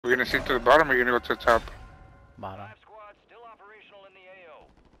We're gonna stick to the bottom or you're gonna go to the top? Bottom.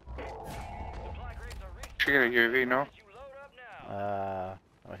 Should get a UAV, no?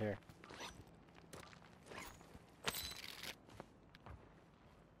 Right here.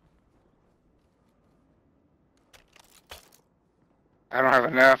 I don't have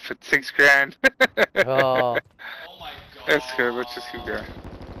enough. It's $6 grand. Oh. Oh my god. That's good. Let's just keep going.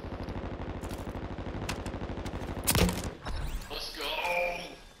 Let's go.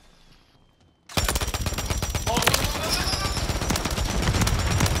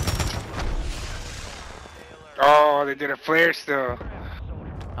 Oh, Oh, they did a flare still.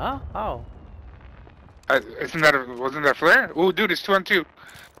 Huh? Oh. Isn't that wasn't that flare? Oh, dude, it's 2 on 2.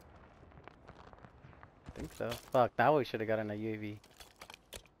 I think so. Fuck, now we should have gotten a UAV.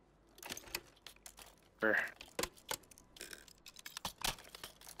 Where?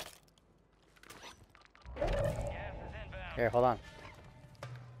 Here, hold on.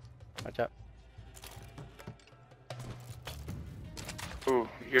 Watch out. Ooh,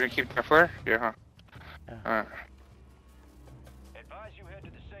 you gonna keep that flare? Yeah, huh? Yeah. Alright.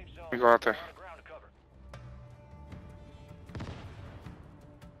 We go out there.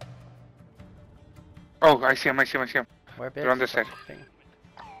 Oh, I see him, I see him, I see him. Where, bitch? They're on this side. Thing.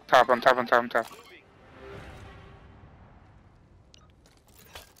 Top, on top, on top, on top.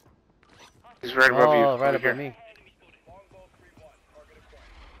 He's right above you. Oh, right over above here. me.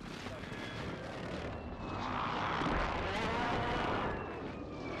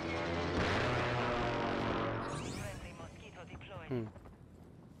 Hmm.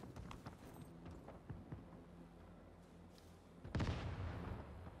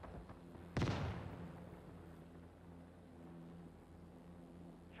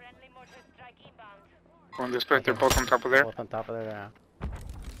 On this place, they're both on top of there. Both on top of there now.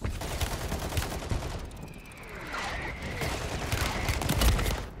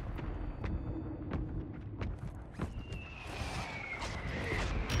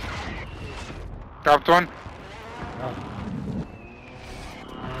 Dropped one. Oh.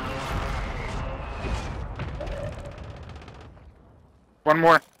 One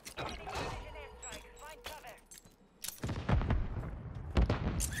more.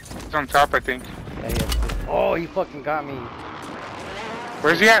 He's on top, I think. Yeah, he is. Oh, he fucking got me.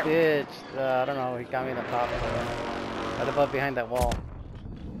 Where's he at? Bitch. I don't know. He got me in the top. Right above behind that wall.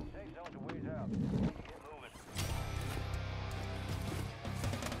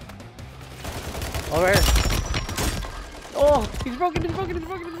 Over here. Oh, he's broken, he's broken, he's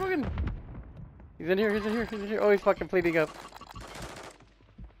broken, he's broken. He's in here, he's in here, he's in here. Oh, he's fucking bleeding up.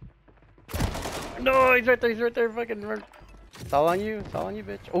 No, he's right there, fucking run. It's all on you,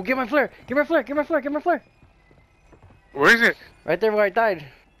 bitch. Oh, get my flare, get my flare, get my flare, get my flare. Where is it? Right there where I died.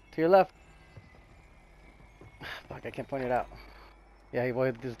 To your left. Fuck, I can't point it out. Yeah,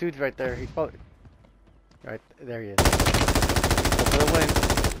 boy, this dude's right there. He's probably... Right, there he is. Go for the win.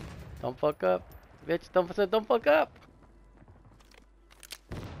 Don't fuck up. Bitch, don't fuck up.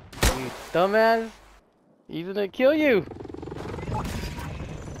 You dumbass. He's gonna kill you.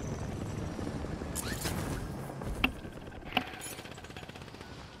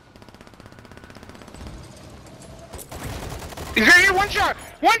 He's right here, one shot!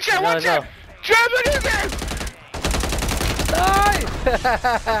 One shot, one shot! Jump it in there! Nice!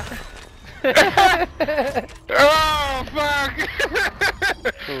 Oh, fuck!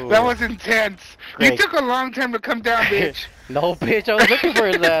 That was intense. Great. You took a long time to come down, bitch. No, bitch, I was looking for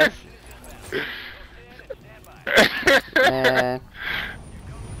his ass. Man.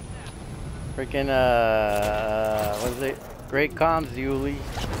 Freaking, what is it? Great comms, Yuli.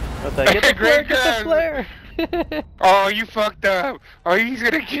 What the? Get the flare, get the flare! Oh, you fucked up. Oh, he's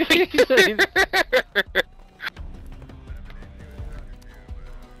gonna kill you.